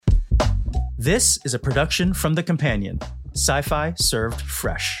This is a production from The Companion, sci-fi served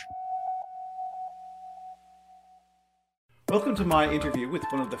fresh. Welcome to my interview with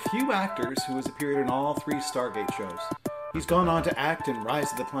one of the few actors who has appeared in all three Stargate shows. He's gone on to act in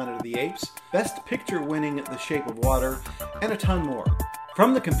Rise of the Planet of the Apes, Best Picture winning The Shape of Water, and a ton more.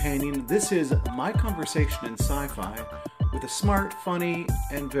 From The Companion, this is my conversation in sci-fi with a smart, funny,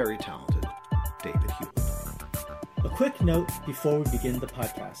 and very talented David Hewlett. A quick note before we begin the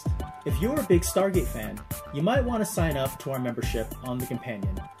podcast. If you're a big Stargate fan, you might want to sign up to our membership on The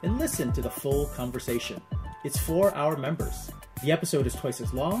Companion and listen to the full conversation. It's for our members. The episode is twice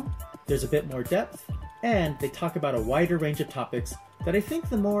as long, there's a bit more depth, and they talk about a wider range of topics that I think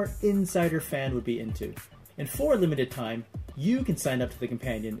the more insider fan would be into. And for a limited time, you can sign up to The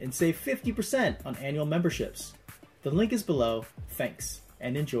Companion and save 50% on annual memberships. The link is below. Thanks,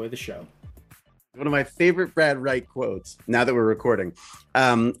 and enjoy the show. One of my favorite Brad Wright quotes, now that we're recording,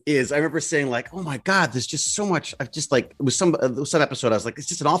 is I remember saying like, oh my God, there's just so much. I've just like, it was some episode, I was like, it's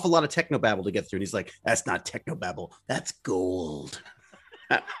just an awful lot of technobabble to get through. And he's like, that's not technobabble, that's gold.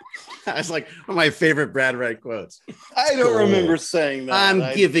 I was like, one of my favorite Brad Wright quotes. I don't remember saying that.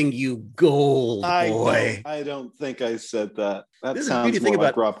 I'm giving you gold, boy. I don't think I said that. That this sounds more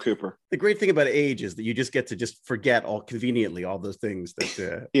like Rob Cooper. The great thing about age is that you just get to just forget all those things.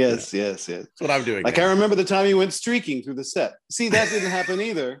 That yes. That's what I'm doing. Like now. I remember the time you went streaking through the set. See, that didn't happen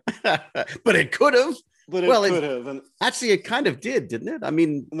either. But it could have. But it could have. And actually, it kind of did, didn't it? I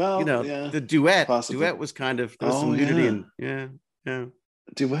mean, the duet. Possibly. Duet was kind of some nudity and yeah.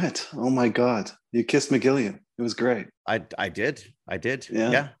 Duet. Oh my God. You kissed McGillian. It was great. I did.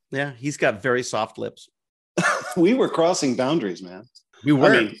 Yeah. He's got very soft lips. We were crossing boundaries, man. We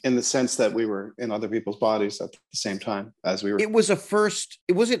were. I mean, in the sense that we were in other people's bodies at the same time as we were. It was a first.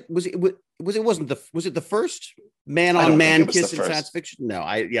 Was it the first man-on-man kiss in science fiction? No,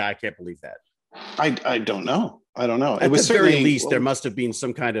 I can't believe that. I don't know. At the very least, there must have been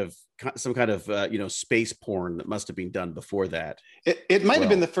some kind of space porn that must have been done before that. It might have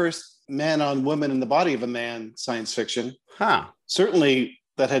been the first man on woman in the body of a man science fiction. Certainly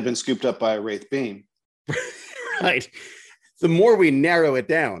that had been scooped up by a Wraith beam. Right. The more we narrow it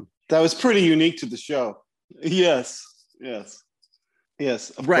down. That was pretty unique to the show. Yes.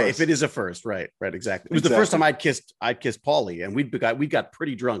 Of right. course. If it is a first, right. Exactly. It was the first time I'd kissed Paulie, and we got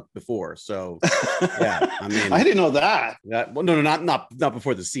pretty drunk before. So yeah, I mean, I didn't know that. Well, no, not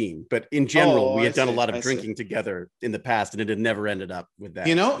before the scene, but in general, we had done a lot of drinking together in the past, and it had never ended up with that.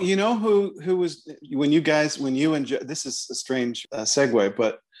 You know who was when you and Joe, this is a strange segue,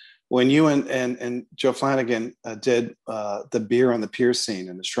 but when you and Joe Flanagan did the beer on the pier scene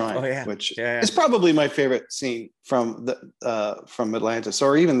in the Shrine, which is probably my favorite scene from Atlantis,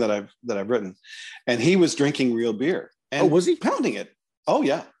 or even that I've written, and he was drinking real beer. And was he pounding it? Oh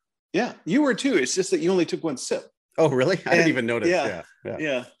yeah. You were too. It's just that you only took one sip. Oh really? I didn't even notice.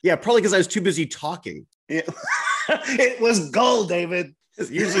 Yeah. Probably because I was too busy talking. Yeah. It was gold, David. It's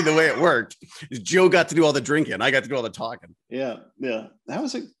usually the way it worked. Joe got to do all the drinking. I got to do all the talking. Yeah. That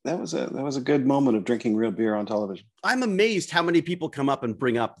was a good moment of drinking real beer on television. I'm amazed how many people come up and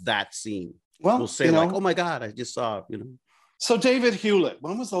bring up that scene. Well, we'll say like, "Oh my God, I just saw." So David Hewlett,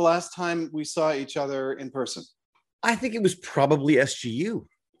 when was the last time we saw each other in person? I think it was probably SGU.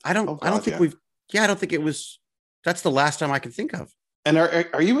 I don't think it was. That's the last time I can think of. And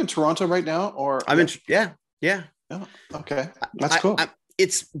are you in Toronto right now, or I'm in? Yeah. Oh, okay, that's cool.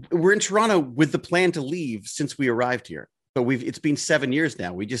 We're in Toronto with the plan to leave since we arrived here, but it's been 7 years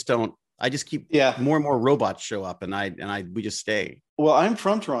now. We just don't. I just keep more and more robots show up, and we just stay. Well, I'm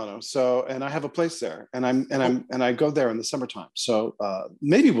from Toronto, and I have a place there, and I go there in the summertime. So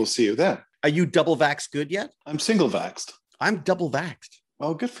maybe we'll see you then. Are you double vaxxed good yet? I'm single vaxxed. I'm double vaxxed.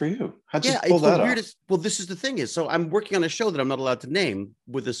 Oh, good for you. How'd you pull that off? Well, this is the thing so I'm working on a show that I'm not allowed to name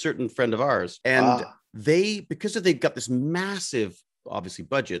with a certain friend of ours, and they've got this massive, obviously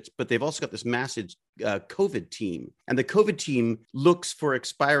budgets, but they've also got this massive COVID team, and the COVID team looks for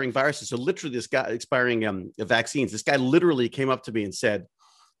expiring viruses. So literally this guy expiring vaccines, this guy literally came up to me and said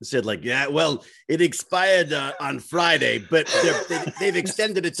like, yeah, well, it expired on Friday, but they've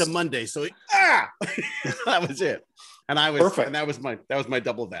extended it to Monday. So that was it. And I was perfect. And that was my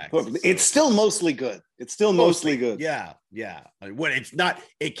double vax. So, it's still mostly good. Mostly good. Yeah. What it's not,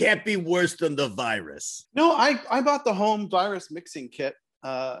 it can't be worse than the virus. No, I bought the home virus mixing kit,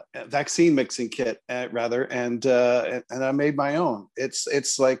 vaccine mixing kit rather, and I made my own.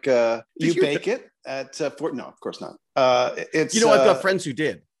 It's like you bake it at Fort. No, of course not. I've got friends who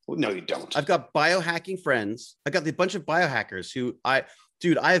did. No, you don't. I've got biohacking friends. I got a bunch of biohackers who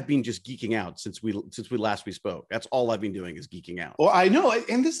Dude, I have been just geeking out since we last spoke. That's all I've been doing is geeking out. Well, I know,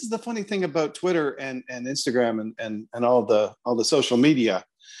 and this is the funny thing about Twitter and Instagram and all the social media.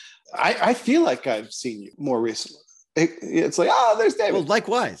 I feel like I've seen you more recently. It's like, oh, there's David. Well,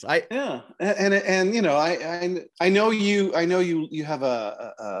 likewise. And you know, I know you have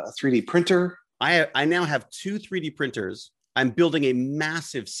a 3D printer. I now have 2 3D printers. I'm building a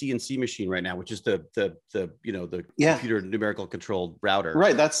massive CNC machine right now, which is the computer numerical controlled router.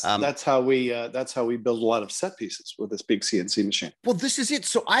 Right. That's how we build a lot of set pieces with this big CNC machine. Well, this is it.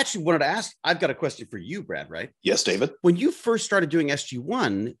 So I actually wanted to ask, I've got a question for you, Brad, right? Yes, David. When you first started doing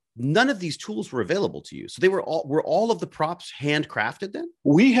SG1, none of these tools were available to you. So were all of the props handcrafted then?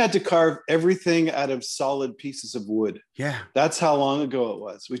 We had to carve everything out of solid pieces of wood. Yeah. That's how long ago it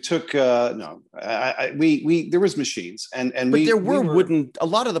was. We took there was machines and but there were wooden, a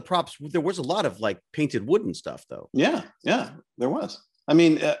lot of the props, there was a lot of like painted wooden stuff though. Yeah, there was. I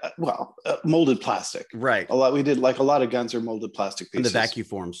mean, molded plastic. Right. We did like a lot of guns are molded plastic pieces. And the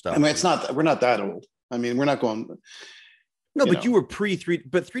vacuform stuff. I mean, we're not that old. I mean, we're not going. No, but you were but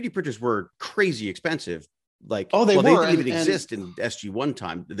 3D printers were crazy expensive. Like, they didn't even exist in SG1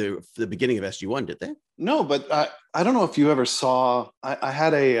 time. The beginning of SG1, did they? No, but I don't know if you ever saw. I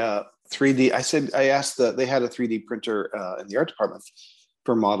had a 3D. I asked they had a 3D printer in the art department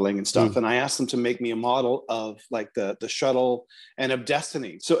for modeling and stuff, and I asked them to make me a model of like the shuttle and of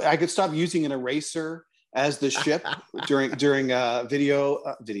Destiny, so I could stop using an eraser as the ship during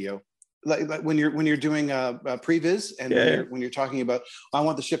video. Like when you're doing a previs and when you're talking about, I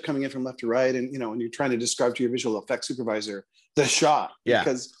want the ship coming in from left to right, and when you're trying to describe to your visual effects supervisor the shot,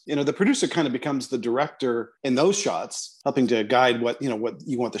 because the producer kind of becomes the director in those shots, helping to guide what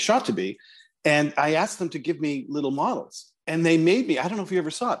you want the shot to be. And I asked them to give me little models, and they made me. I don't know if you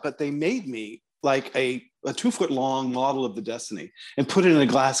ever saw it, but they made me like a 2-foot long model of the Destiny and put it in a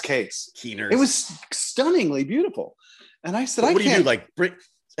glass case. Keeners. It was stunningly beautiful, and I said, "What do you do? Like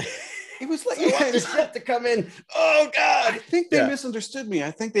It was like, I want the ship to come in. Oh God! I think they misunderstood me. I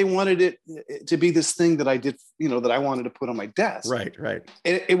think they wanted it to be this thing that I did, that I wanted to put on my desk. Right.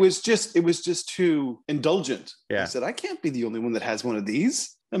 It was just too indulgent. Yeah. I said, I can't be the only one that has one of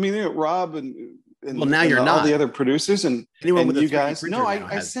these. I mean, Rob and well, now you're all not. the other producers and anyone with you guys. No,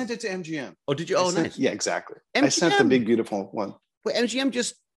 I sent it to MGM. Oh, did you? Oh, nice. Yeah, exactly. MGM. I sent the big beautiful one. Well, MGM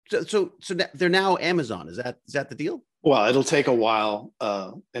just so they're now Amazon. Is that the deal? Well, it'll take a while,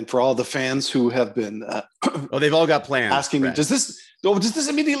 and for all the fans who have been, they've all got plans. Asking me, does this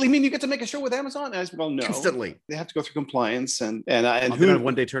immediately mean you get to make a show with Amazon? And I said, well, no, instantly. They have to go through compliance and who on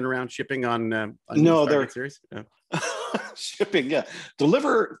 1-day turnaround shipping on no, they're series. Yeah. Shipping. Yeah,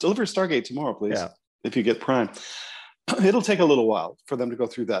 deliver Stargate tomorrow, please. Yeah. If you get Prime, it'll take a little while for them to go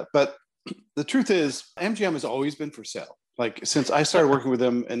through that. But the truth is, MGM has always been for sale. Like since I started working with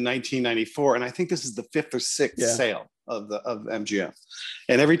them in 1994, and I think this is the 5th or 6th sale of MGM.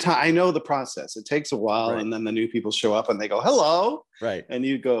 And every time, I know the process. It takes a while, and then the new people show up and they go, "Hello," right? And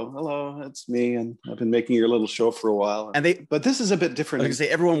you go, "Hello, it's me," and I've been making your little show for a while. But this is a bit different. I was gonna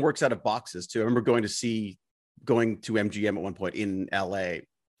say everyone works out of boxes too. I remember going to MGM at one point in LA,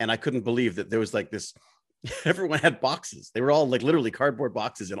 and I couldn't believe that there was like this. Everyone had boxes. They were all like literally cardboard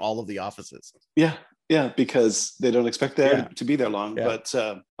boxes in all of the offices. Yeah, because they don't expect to be there long. Yeah. But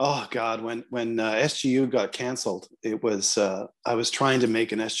oh God, when SGU got canceled, it was I was trying to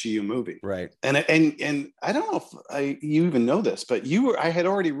make an SGU movie, right? And I don't know if you even know this, but I had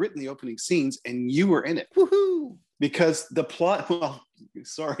already written the opening scenes, and you were in it. Woohoo! Because the plot, well,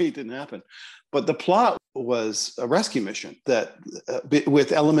 sorry, it didn't happen, but the plot was a rescue mission that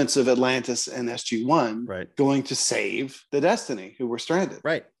with elements of Atlantis and SG-1 going to save the Destiny who were stranded.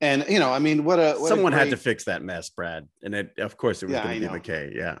 Right. And, I mean, someone had to fix that mess, Brad. And of course it was going to be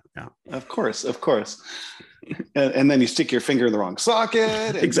McKay. Yeah. Of course. And then you stick your finger in the wrong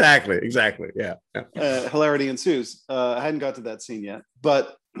socket. Exactly. Yeah. Hilarity ensues. I hadn't got to that scene yet,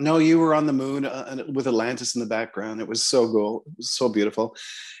 but no, you were on the moon with Atlantis in the background. It was so cool. It was so beautiful.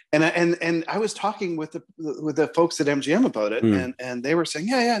 And I was talking with the folks at MGM about it, and they were saying,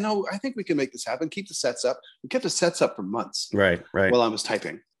 no, I think we can make this happen. Keep the sets up. We kept the sets up for months. Right. While I was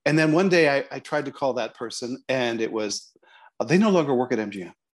typing. And then one day I tried to call that person, and it was, they no longer work at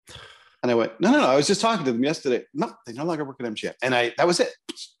MGM. And I went, no, I was just talking to them yesterday. No, they no longer work at MGM. And that was it.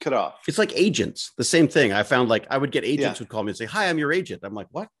 Cut off. It's like agents. The same thing. I found I would get agents would call me and say, "Hi, I'm your agent." I'm like,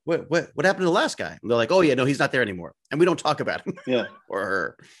 "What happened to the last guy?" And they're like, "Oh yeah, no, he's not there anymore." And we don't talk about him. Yeah. Or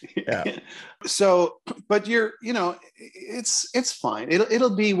her. Yeah. So, but it's fine.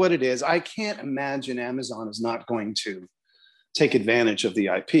 It'll be what it is. I can't imagine Amazon is not going to take advantage of the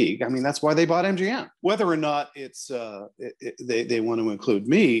IP. I mean, that's why they bought MGM. Whether or not it's they want to include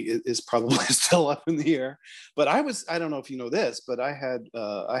me is probably still up in the air. But I don't know if you know this, but I had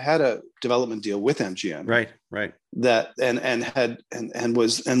a development deal with MGM. Right. That and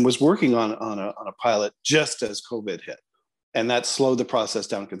was working on a pilot just as COVID hit, and that slowed the process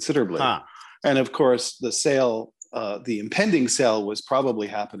down considerably. Huh. And of course, the impending sale was probably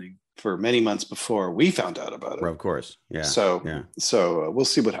happening for many months before we found out about it. Well, of course. Yeah. So we'll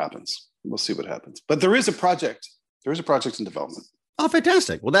see what happens. But there is a project. There is a project in development. Oh,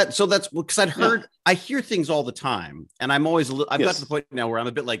 fantastic. Well, that's because I hear things all the time, and I'm always I've got to the point now where I'm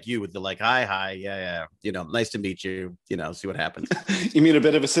a bit like you with the like, hi, yeah, nice to meet you, see what happens. You mean a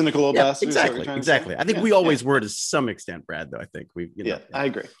bit of a cynical old bastard? Exactly. I think we always were to some extent, Brad, though. I think I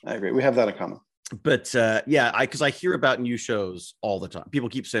agree. We have that in common. But because I hear about new shows all the time. People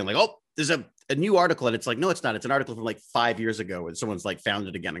keep saying like, oh, there's a new article, and it's like, no, it's not. It's an article from like 5 years ago, and someone's like found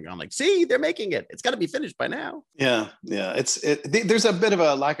it again and gone like, see, they're making it. It's got to be finished by now. Yeah. There's a bit of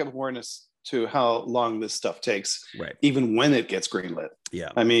a lack of awareness to how long this stuff takes, right? Even when it gets greenlit.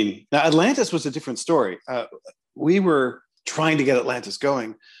 Yeah. I mean, now Atlantis was a different story. We were trying to get Atlantis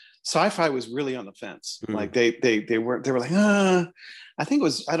going. Sci-Fi was really on the fence. Mm. Like they were like, I think it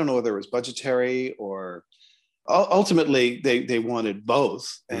was, I don't know whether it was budgetary or ultimately they wanted both.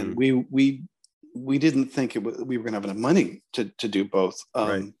 And we didn't think we were going to have enough money to do both.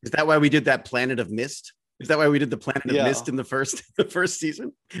 Right. Is that why we did that Planet of Mist? Is that why we did the Planet of Mist in the first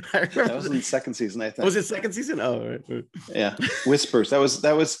season? That was in the second season, I think. Was it second season? Oh, right. Yeah. Whispers. That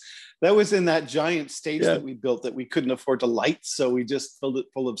was in that giant stage that we built that we couldn't afford to light, so we just filled it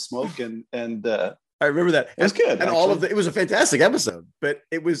full of smoke and I remember that. It was good. And it was a fantastic episode, but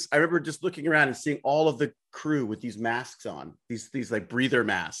I remember just looking around and seeing all of the crew with these masks on, these like breather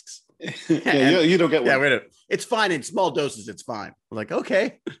masks. You don't get one. Yeah, wait. It's fine in small doses. It's fine. I'm like,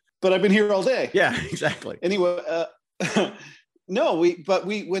 okay. But I've been here all day. Yeah, exactly. Anyway,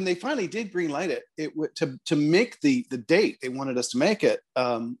 when they finally did greenlight it to make the date they wanted us to make it,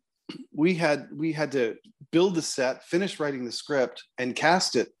 we had to build the set, finish writing the script, and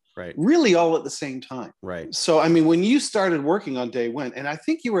cast it. Right. Really all at the same time. Right. So, I mean, when you started working on day one, and I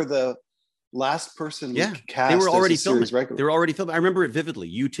think you were the last person we cast. They were already filming. They were already filming. I remember it vividly.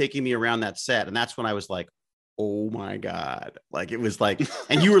 You taking me around that set. And that's when I was like, oh my God. Like, it was like,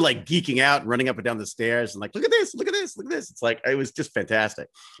 and you were like geeking out and running up and down the stairs and like, look at this. It's like, it was just fantastic.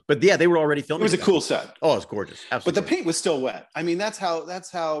 But yeah, they were already filming. It was a cool set. Oh, it was gorgeous. Absolutely. But the paint was still wet. I mean, that's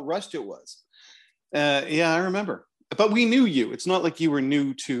how rushed it was. I remember. But we knew you. It's not like you were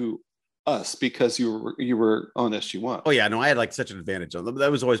new to us because you were on SG1. Oh yeah, no, I had like such an advantage.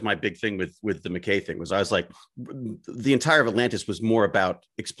 That was always my big thing with the McKay thing. Was I was like, the entire of Atlantis was more about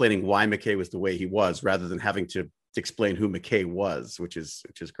explaining why McKay was the way he was, rather than having to explain who McKay was, which is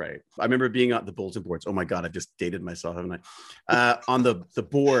great. I remember being on the bulletin boards. Oh my God, I've just dated myself, haven't I? On the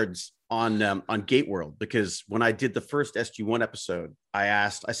boards on Gate World, because when I did the first SG1 episode, I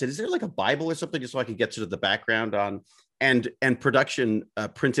said, is there like a Bible or something just so I could get sort of the background on, and production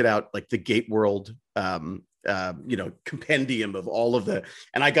printed out like the Gate World compendium of all of the,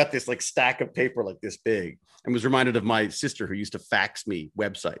 and I got this like stack of paper like this big, and was reminded of my sister who used to fax me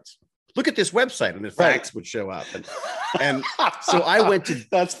websites. Look at this website, and the fax would show up, and so I went to.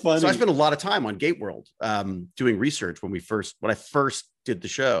 That's funny. So I spent a lot of time on Gate World doing research when I first did the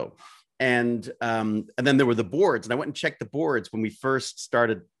show, and then there were the boards, and I went and checked the boards when we first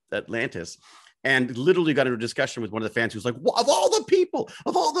started Atlantis, and literally got into a discussion with one of the fans who's like, of all the people,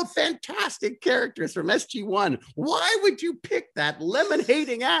 of all the fantastic characters from SG1, why would you pick that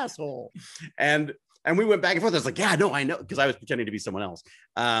lemon-hating asshole? And we went back and forth. I was like, yeah, no, I know, because I was pretending to be someone else.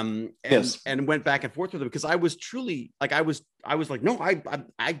 And went back and forth with him because I was truly like, I was like, no,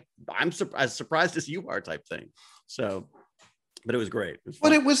 I'm as surprised as you are type thing. So, but it was great.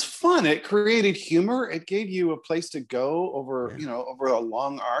 It was fun. It created humor. It gave you a place to go over, over a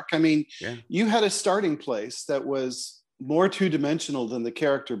long arc. I mean, you had a starting place that was more two-dimensional than the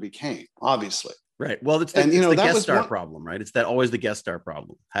character became, obviously. Right. Well, it's the guest star problem, right? It's always the guest star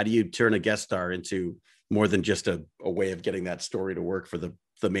problem. How do you turn a guest star into more than just a way of getting that story to work for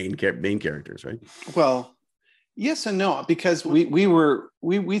the main characters, right? Well, yes and no, because we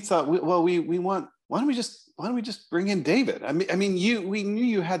thought, why don't we just bring in David? I mean, we knew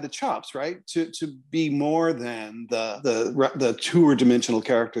you had the chops, right, to be more than the two-dimensional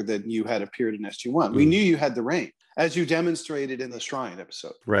character that you had appeared in SG1. We knew you had the range, as you demonstrated in the Shrine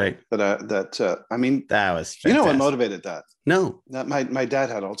episode, right? That was fantastic. What motivated that? No, that my dad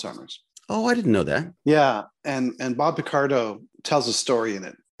had Alzheimer's. Oh, I didn't know that. Yeah, and Bob Picardo tells a story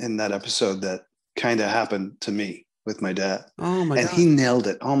in that episode that kind of happened to me. with my dad. Oh my God. And he nailed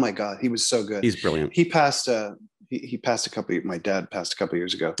it. Oh my God. He was so good. He's brilliant. He passed, my dad passed a couple of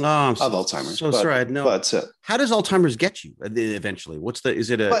years ago of Alzheimer's. So sorry. I know. But how does Alzheimer's get you eventually? But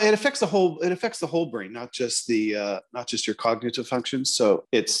it affects the whole brain, not just your cognitive functions. So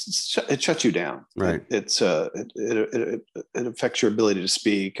it shuts you down. Right. It affects your ability to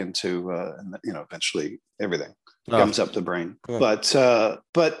speak and to, eventually everything comes up the brain. Oh.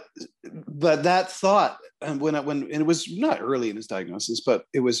 But that thought, when it was not early in his diagnosis, but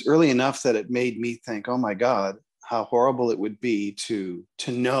it was early enough that it made me think, oh my God, how horrible it would be to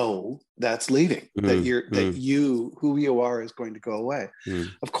know that's leaving, that who you are is going to go away.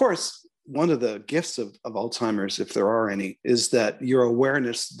 Of course, one of the gifts of Alzheimer's, if there are any, is that your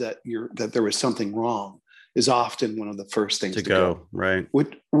awareness that there was something wrong is often one of the first things to go. Right.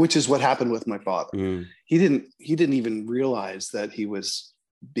 Which is what happened with my father. He didn't even realize that he was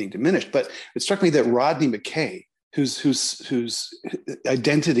being diminished. But it struck me that Rodney McKay, whose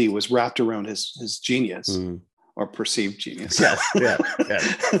identity was wrapped around his genius. Or perceived genius. Yeah.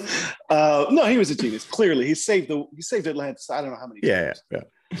 No, he was a genius. Clearly, he saved Atlantis. I don't know how many times. Yeah.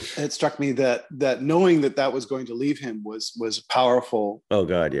 It struck me that knowing that was going to leave him was a powerful. Oh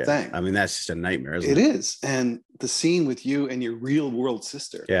God, yeah. Thing. I mean, that's just a nightmare. Isn't it is, and the scene with you and your real world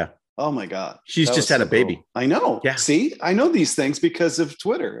sister. Yeah. Oh my God. She's just had a baby. Cool. I know. Yeah. See, I know these things because of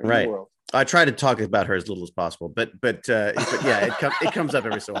Twitter. Right. The world. I try to talk about her as little as possible, but yeah, it comes up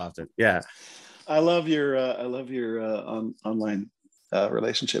every so often. Yeah. I love your online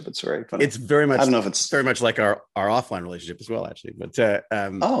relationship. It's very funny. It's very much. I don't know if it's very much like our offline relationship as well, actually. But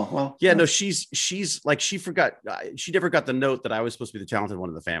oh well, yeah. No, she's like she forgot. She never got the note that I was supposed to be the talented one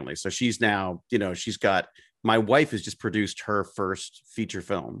in the family. So she's now, she's got. My wife has just produced her first feature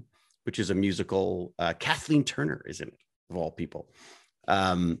film, which is a musical. Kathleen Turner is in it, of all people. Get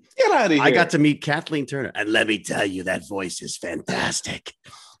out of here! I got to meet Kathleen Turner, and let me tell you, that voice is fantastic.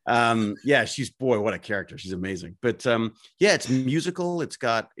 Yeah, what a character. She's amazing. But yeah, it's musical.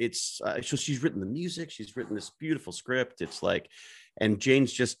 So she's written the music, she's written this beautiful script. It's like, and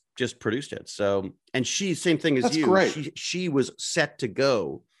Jane's just produced it. So, and same thing as you. Great. She was set to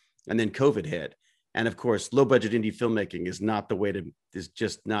go, and then COVID hit. And of course, low budget indie filmmaking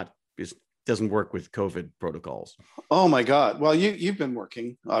doesn't work with COVID protocols. Oh my God. Well, you've been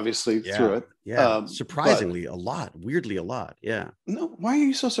working obviously through it. Yeah. Surprisingly weirdly a lot. Yeah. No, why are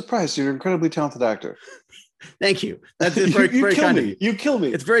you so surprised? You're an incredibly talented actor. Thank you. That's very, very kind of you. You kill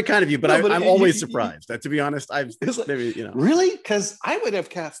me. It's very kind of you, but I'm always surprised. To be honest, really? Because I would have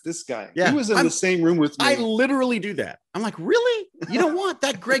cast this guy. Yeah. He was in the same room with me. I literally do that. I'm like, really? You know what?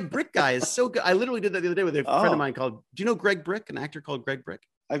 That Greg Brick guy is so good. I literally did that the other day with a friend of mine do you know Greg Brick, an actor called Greg Brick?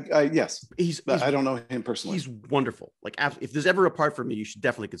 Yes. I don't know him personally. He's wonderful. Like, if there's ever a part for me, you should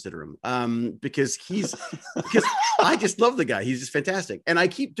definitely consider him. Because I just love the guy. He's just fantastic. And I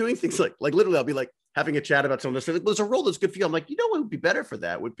keep doing things like literally I'll be like having a chat about something. There's a role that's good for you. I'm like, what would be better for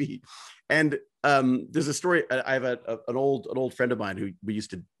that would be. And there's a story. I have an old friend of mine who we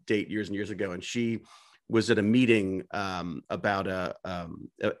used to date years and years ago. And she was at a meeting about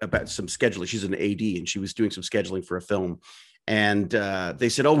some scheduling. She's an AD and she was doing some scheduling for a film. And they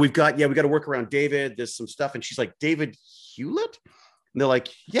said, we got to work around David. There's some stuff. And she's like, David Hewlett? And they're like,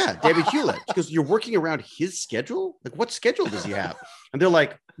 yeah, David Hewlett. She goes, you're working around his schedule? Like, what schedule does he have? And they're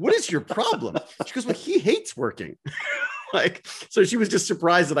like, what is your problem? She goes, well, he hates working. So she was just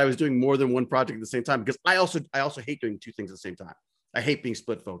surprised that I was doing more than one project at the same time, because I also hate doing two things at the same time. I hate being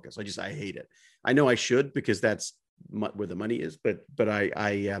split focused. I hate it. I know I should, because that's where the money is, but where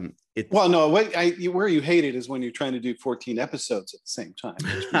you hate it is when you're trying to do 14 episodes at the same time,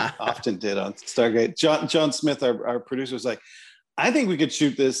 which we often did on Stargate. John Smith, our producer, was like, I think we could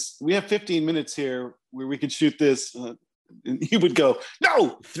shoot this. We have 15 minutes here where we could shoot this. And he would go,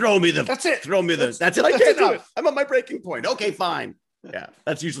 no, that's it. That's it. I can't do it. I'm on my breaking point. Okay, fine. Yeah.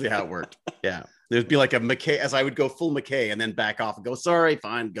 That's usually how it worked. Yeah. There'd be like a McKay, as I would go full McKay and then back off and go, sorry,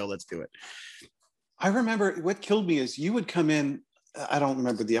 fine, go, let's do it. I remember what killed me is you would come in. I don't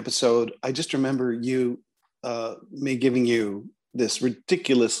remember the episode. I just remember me giving you this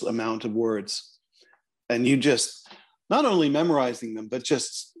ridiculous amount of words, and you just not only memorizing them, but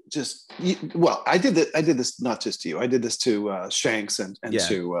I did this not just to you. I did this to Shanks and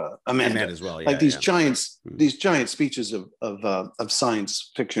to Amanda as well. Yeah, these giant speeches of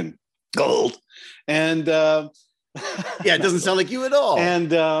science fiction gold, and it doesn't sound like you at all.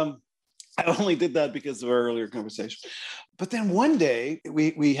 And I only did that because of our earlier conversation. But then one day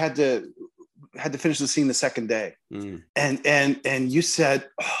we had to finish the scene the second day. And you said,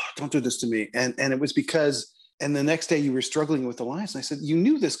 oh, don't do this to me. And it was because, and the next day you were struggling with the lines. And I said, you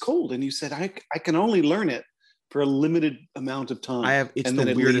knew this cold. And you said, I can only learn it for a limited amount of time. It's and the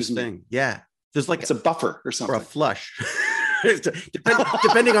then weirdest thing. Yeah. There's like it's a buffer or something. Or a flush.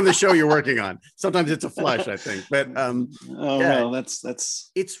 Depending on the show you're working on. Sometimes it's a flush, I think. But well,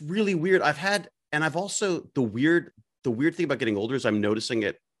 that's it's really weird. I've also the weird thing about getting older is I'm noticing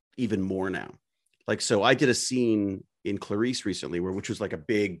it even more now. Like, so I did a scene in Clarice recently which was like a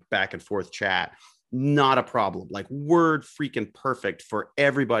big back and forth chat. Not a problem. Like, word freaking perfect for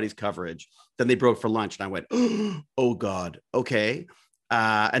everybody's coverage. Then they broke for lunch and I went, oh God, okay.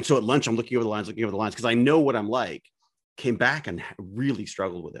 And so at lunch, I'm looking over the lines because I know what I'm like. Came back and really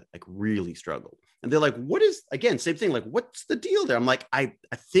struggled with it, like really struggled. And they're like, what is, again, same thing, like, what's the deal there? I'm like, I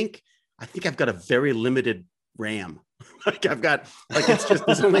think I've got a very limited RAM. Like I've got, like, it's just,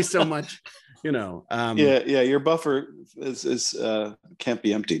 there's only so much, your buffer is can't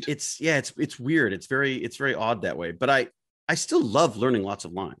be emptied. It's weird. It's very odd that way. But I still love learning lots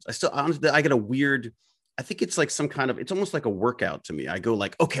of lines. Honestly, I get a weird, I think it's like some kind of, it's almost like a workout to me. I go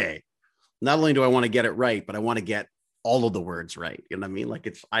like, okay, not only do I want to get it right, but I want to get all of the words right. You know what I mean?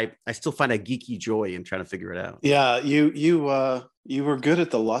 Like I still find a geeky joy in trying to figure it out. Yeah. You were good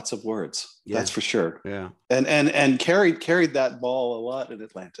at the lots of words. Yeah. That's for sure. Yeah. And carried that ball a lot in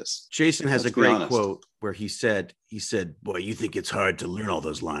Atlantis. Jason has a great quote where he said, boy, you think it's hard to learn all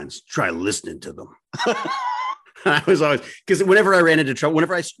those lines. Try listening to them. I was always, because whenever I ran into trouble,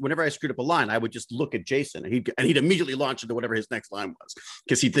 whenever I screwed up a line, I would just look at Jason and he'd immediately launch into whatever his next line was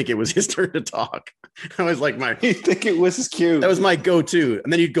because he'd think it was his turn to talk. I was like, he'd think it was his cue. That was my go-to.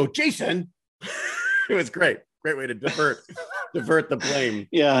 And then he'd go, Jason. It was great way to divert the blame.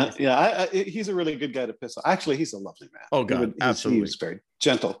 Yeah. He's a really good guy to piss off. Actually, he's a lovely man. Oh God, absolutely. He's very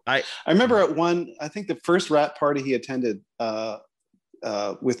gentle. I remember at I think the first rap party he attended,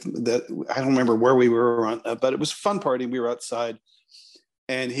 with I don't remember where we were on, but it was a fun party. We were outside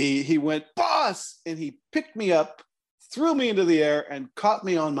and he went, boss, and he picked me up, threw me into the air and caught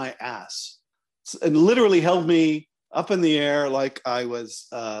me on my ass and literally held me up in the air like I was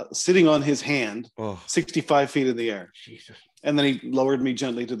sitting on his hand, 65 feet in the air. Jesus. And then he lowered me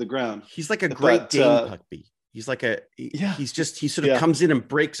gently to the ground. He's like a Great Dane Puckby. He's like he sort of comes in and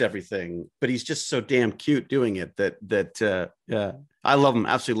breaks everything, but he's just so damn cute doing it that I love him.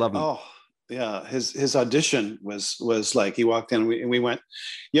 Absolutely love him. Oh yeah. His audition was like, he walked in and we went,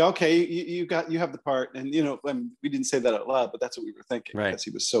 yeah, okay, you have the part. And we didn't say that out loud, but that's what we were thinking. Right. Because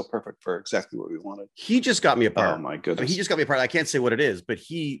he was so perfect for exactly what we wanted. He just got me a part. Oh my goodness. He just got me a part. I can't say what it is, but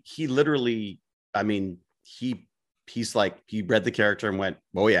he literally, I mean, he's like, he read the character and went,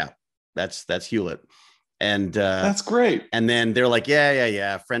 oh yeah, that's Hewlett. And that's great. And then they're like,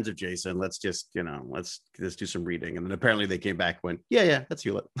 yeah, friends of Jason. Let's just, let's do some reading. And then apparently they came back and went, yeah, that's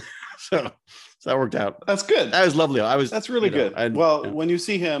Hewlett. so that worked out. That's good. That was lovely. That's really good. When you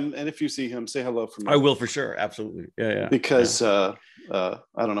see him, and if you see him, say hello from me. I will for sure. Absolutely. Yeah. Because I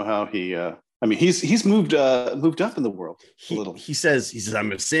don't know how he. He's moved up in the world a little. He says I'm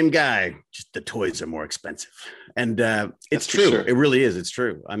the same guy. Just the toys are more expensive, and it's true. Sure. It really is. It's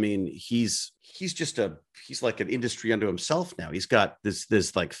true. I mean, he's like an industry unto himself now. He's got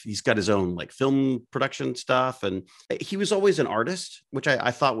he's got his own like film production stuff, and he was always an artist, which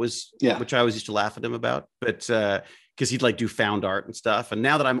I thought was which I always used to laugh at him about, but because he'd like do found art and stuff. And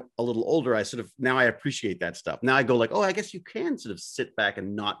now that I'm a little older, I appreciate that stuff. Now I go like, oh, I guess you can sort of sit back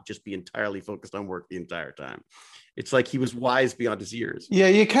and not just be entirely focused on work the entire time. It's like he was wise beyond his years. Yeah,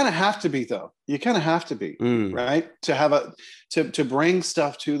 you kind of have to be, though. You kind of have to be, right? To have to bring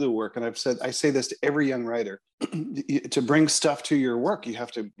stuff to the work. And I say this to every young writer: to bring stuff to your work, you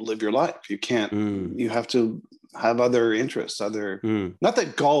have to live your life. You can't. You have to have other interests. Not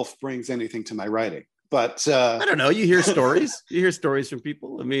that golf brings anything to my writing, but I don't know. You hear stories. You hear stories from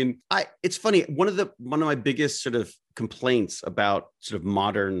people. I mean, it's funny. One of my biggest sort of complaints about sort of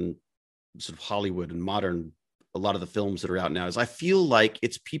modern sort of Hollywood and modern. A lot of the films that are out now is I feel like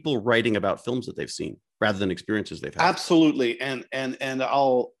it's people writing about films that they've seen rather than experiences they've had. Absolutely. And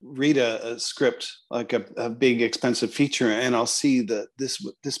I'll read a script, like a big expensive feature, and I'll see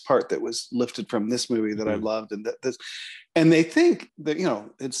this part that was lifted from this movie that I loved, and they think that,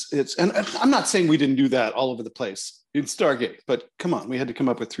 it's, and I'm not saying we didn't do that all over the place in Stargate, but come on, we had to come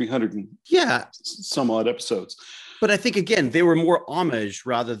up with 300 and some odd episodes. But I think, again, they were more homage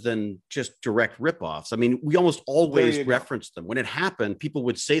rather than just direct ripoffs. I mean, we almost always referenced them. When it happened, people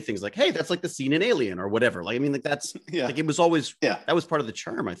would say things like, hey, that's like the scene in Alien or whatever. Like, I mean, like that's like it was always that was part of the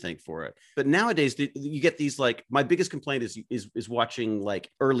charm, I think, for it. But nowadays, you get these like my biggest complaint is watching like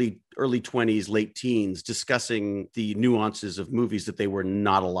early 20s, late teens discussing the nuances of movies that they were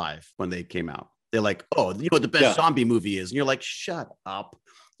not alive when they came out. They're like, oh, you know what the best zombie movie is? And you're like, shut up.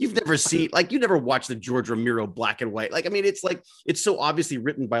 You've never seen, like, you never watched the George Romero black and white. Like, I mean, it's like, it's so obviously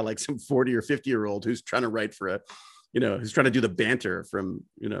written by like some 40 or 50-year-old who's trying to write for who's trying to do the banter from,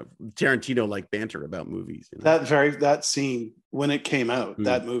 Tarantino like banter about movies. That scene when it came out,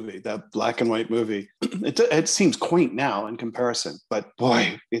 that movie, that black and white movie, it seems quaint now in comparison, but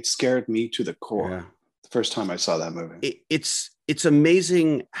boy, it scared me to the core. Yeah. The first time I saw that movie. It's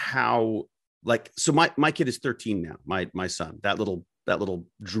amazing how, like, so my kid is 13 now, my son, that little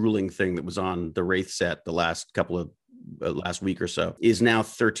drooling thing that was on the Wraith set the last week or so is now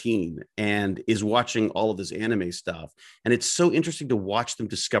 13 and is watching all of this anime stuff. And it's so interesting to watch them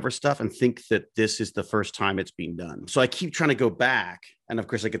discover stuff and think that this is the first time it's being done. So I keep trying to go back. And of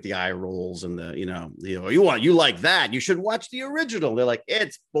course I get the eye rolls and you like that, you should watch the original. They're like,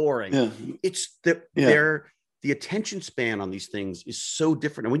 it's boring. Yeah. It's the attention span on these things is so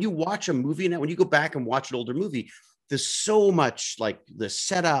different. And when you watch a movie now, when you go back and watch an older movie, there's so much like the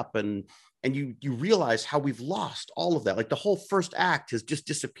setup and you realize how we've lost all of that. Like the whole first act has just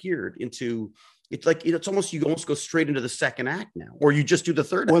disappeared into, it's like, it's almost, you almost go straight into the second act now, or you just do the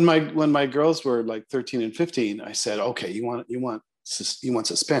third act. When my girls were like 13 and 15, I said, okay, you want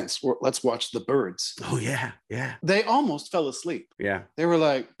suspense? Let's watch The Birds. Oh yeah. Yeah. They almost fell asleep. Yeah. They were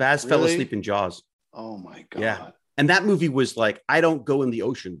like, Baz fell asleep in Jaws. Oh my God. Yeah. And that movie was like, I don't go in the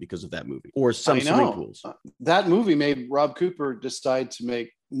ocean because of that movie, or some swimming pools. That movie made Rob Cooper decide to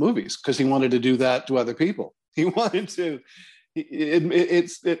make movies because he wanted to do that to other people. He wanted to.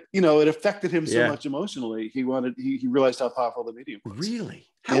 It affected him so much emotionally. He realized how powerful the medium was. Really?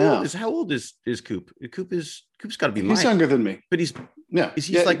 How old is Coop? Coop's got to be my age. He's younger than me. But he's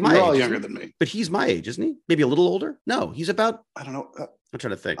like my age. You're all younger than me. But he's my age, isn't he? Maybe a little older? No, he's about, I don't know. I'm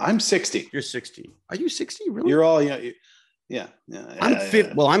trying to think. I'm 60. You're 60. Are you 60? Really? You're all yeah.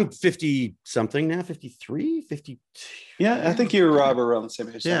 I'm 50 something now, 53, 52. Yeah, I think you and Rob are around the same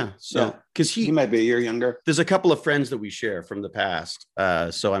age. Yeah. So because he might be a year younger. There's a couple of friends that we share from the past.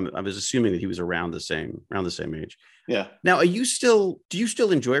 So I was assuming that he was around the same age. Yeah. Now, do you still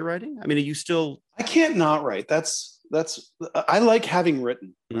enjoy writing? I mean, I can't not write. That's I like having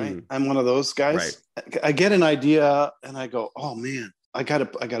written, right? I'm one of those guys. Right. I get an idea and I go, oh man, I gotta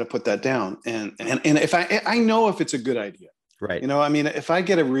put that down. And if I know if it's a good idea. Right. I mean, if I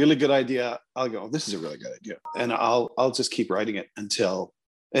get a really good idea, I'll go, this is a really good idea. And I'll just keep writing it until,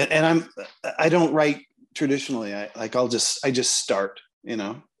 and I don't write traditionally. I just start,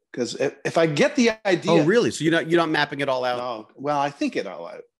 because if I get the idea. Oh, really? So you're not mapping it all out? No. Well, I think it all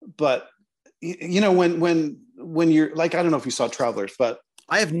out, but when you're like, I don't know if you saw Travelers, but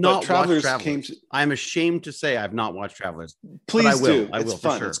I have not watched Travelers. I'm ashamed to say I've not watched Travelers. Please I will. Do. I will. It's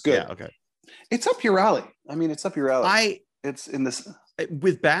fun. For sure. It's good. Yeah, okay. It's up your alley. I mean, it's up your alley. It's in this.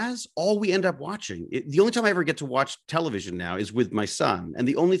 With Baz, all we end up watching, the only time I ever get to watch television now is with my son. And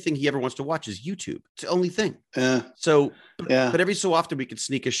the only thing he ever wants to watch is YouTube. It's the only thing. But every so often we could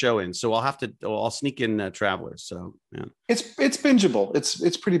sneak a show in. So I'll sneak in Travelers. So yeah. It's bingeable.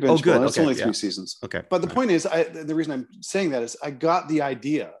 It's pretty bingeable. Oh, good. It's only 3 seasons. Okay. But the point is, the reason I'm saying that is I got the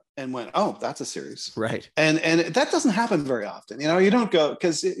idea and went, oh, that's a series. Right. And that doesn't happen very often. You don't go,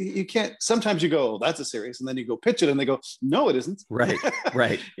 because you can't, sometimes you go, oh, that's a series. And then you go pitch it and they go, no, it isn't. Right.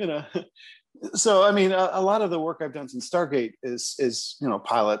 Right. So, I mean, a lot of the work I've done since Stargate is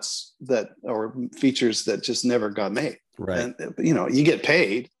pilots or features that just never got made. Right. And, you get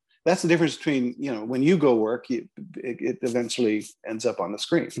paid. That's the difference between, when you go work, it eventually ends up on the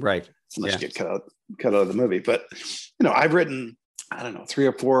screen. Right. Unless you get cut out of the movie. But, I've written, I don't know, 3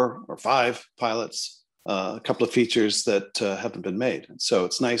 or 4 or 5 pilots, a couple of features that haven't been made. And so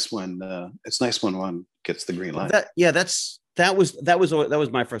it's nice when one gets the green light. That was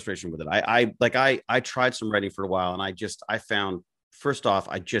my frustration with it. I tried some writing for a while and I found, first off,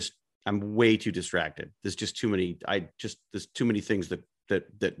 I'm way too distracted. There's just too many, there's too many things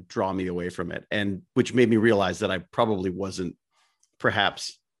that draw me away from it. And which made me realize that I probably wasn't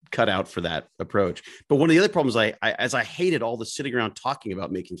perhaps cut out for that approach. But one of the other problems I hated all the sitting around talking about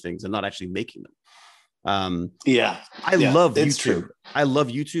making things and not actually making them. I love YouTube. True. I love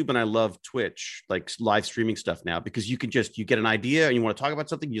YouTube and I love Twitch, like live streaming stuff now, because you get an idea and you want to talk about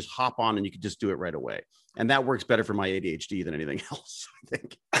something, you just hop on and you can just do it right away. And that works better for my ADHD than anything else, I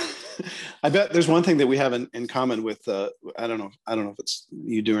think. I bet there's one thing that we have in common with, I don't know if it's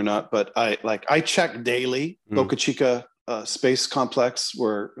you do or not, but I check daily Boca Chica space complex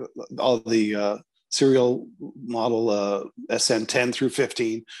where all the serial model SN10 through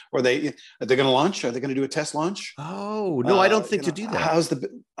 15. Are they going to launch? Are they going to do a test launch? Oh, no, I don't think to do that.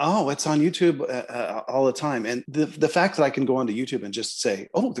 It's on YouTube all the time. And the fact that I can go onto YouTube and just say,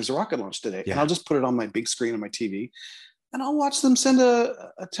 oh, there's a rocket launch today. Yeah. And I'll just put it on my big screen on my TV and I'll watch them send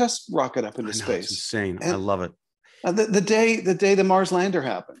a test rocket up into space. It's insane. And I love it. The day the Mars lander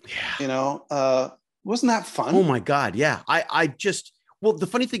happened, wasn't that fun? Oh my God. Yeah. Well, the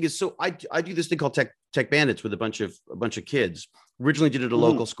funny thing is, so I do this thing called Tech Bandits with a bunch of kids. Originally did it at a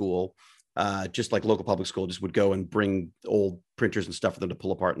local school, just like local public school, just would go and bring old printers and stuff for them to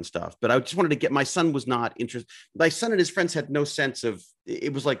pull apart and stuff. But I just wanted to get, my son was not interested. My son and his friends had no sense of,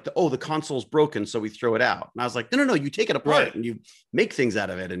 it was like, the console's broken, so we throw it out. And I was like, no, you take it apart and you make things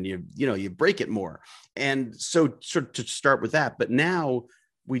out of it and you break it more. And so sort of to start with that, but now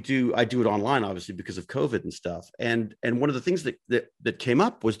I do it online, obviously, because of COVID and stuff. And one of the things that came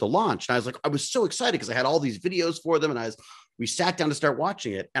up was the launch. And I was so excited because I had all these videos for them and we sat down to start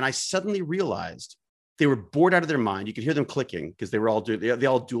watching it. And I suddenly realized they were bored out of their mind. You could hear them clicking because they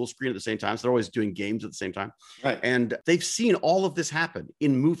all dual screen at the same time. So they're always doing games at the same time. Right. And they've seen all of this happen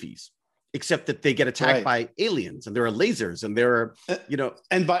in movies, except that they get attacked by aliens and there are lasers and there are,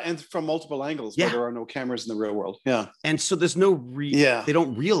 and from multiple angles where there are no cameras in the real world. Yeah. And so there's no they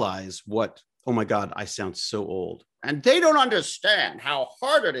don't realize oh my God, I sound so old. And they don't understand how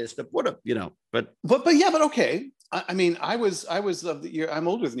hard it is to put but okay. I mean, I was of the year, I'm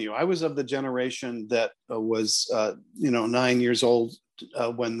older than you. I was of the generation that was 9 years old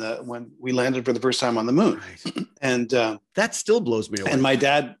when we landed for the first time on the moon. Right. And that still blows me away. And my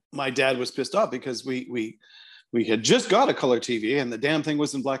dad was pissed off because we had just got a color TV and the damn thing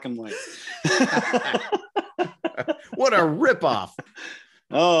was in black and white. What a ripoff.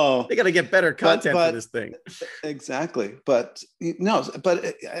 Oh, they got to get better content for this thing. Exactly. But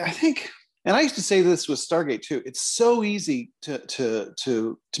I think, and I used to say this with Stargate too, it's so easy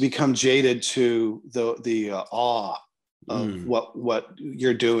to become jaded to the awe of what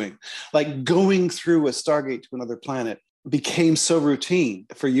you're doing. Like going through a Stargate to another planet became so routine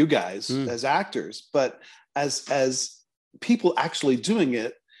for you guys as actors, but as people actually doing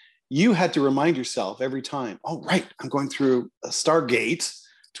it, you had to remind yourself every time, oh, right, I'm going through a Stargate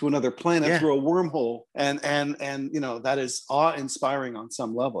to another planet through a wormhole. And that is awe-inspiring on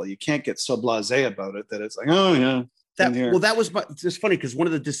some level. You can't get so blasé about it that it's like, oh yeah. That was it's funny because one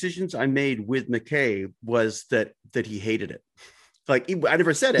of the decisions I made with McKay was that he hated it. Like I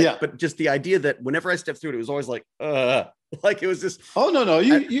never said it, but just the idea that whenever I stepped through it, it was always like it was just. Oh no,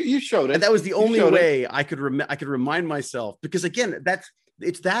 you showed it, and that was the only way I could remind myself, because again,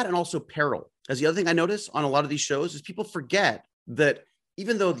 it's that, and also peril. As the other thing I notice on a lot of these shows is people forget that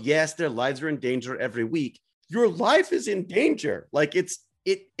even though yes, their lives are in danger every week, your life is in danger. Like it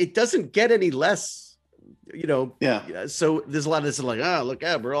doesn't get any less. So there's a lot of this like, look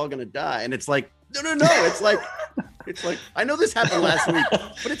out, we're all gonna die, and it's like no, it's like I know this happened last week,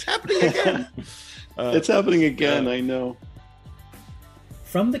 but it's happening again. It's happening again. I know.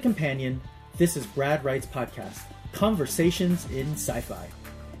 From The Companion, this is Brad Wright's podcast, Conversations in Sci-Fi.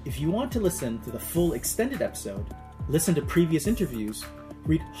 If you want to listen to the full extended episode, listen to previous interviews,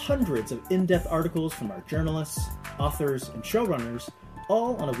 read hundreds of in-depth articles from our journalists, authors, and showrunners,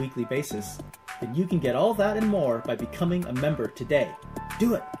 all on a weekly basis, then you can get all that and more by becoming a member today.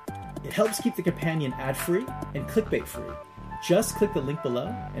 Do it! It helps keep The Companion ad-free and clickbait-free. Just click the link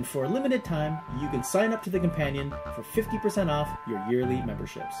below, and for a limited time, you can sign up to The Companion for 50% off your yearly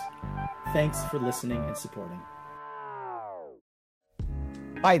memberships. Thanks for listening and supporting.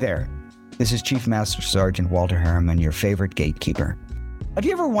 Hi there. This is Chief Master Sergeant Walter Harriman, your favorite gatekeeper. Have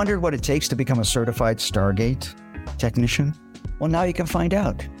you ever wondered what it takes to become a certified Stargate technician? Well, now you can find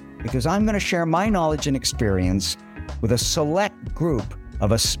out, because I'm going to share my knowledge and experience with a select group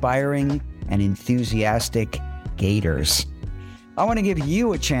of aspiring and enthusiastic gators. I want to give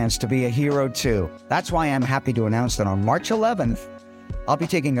you a chance to be a hero too. That's why I'm happy to announce that on March 11th, I'll be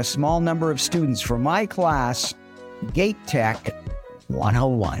taking a small number of students from my class, Gate Tech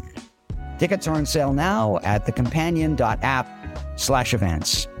 101. Tickets are on sale now at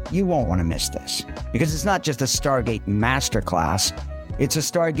thecompanion.app/events. You won't want to miss this, because it's not just a Stargate Masterclass, it's a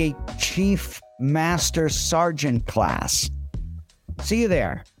Stargate Chief Master Sergeant class. See you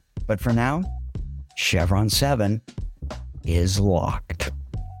there. But for now, Chevron 7 is locked.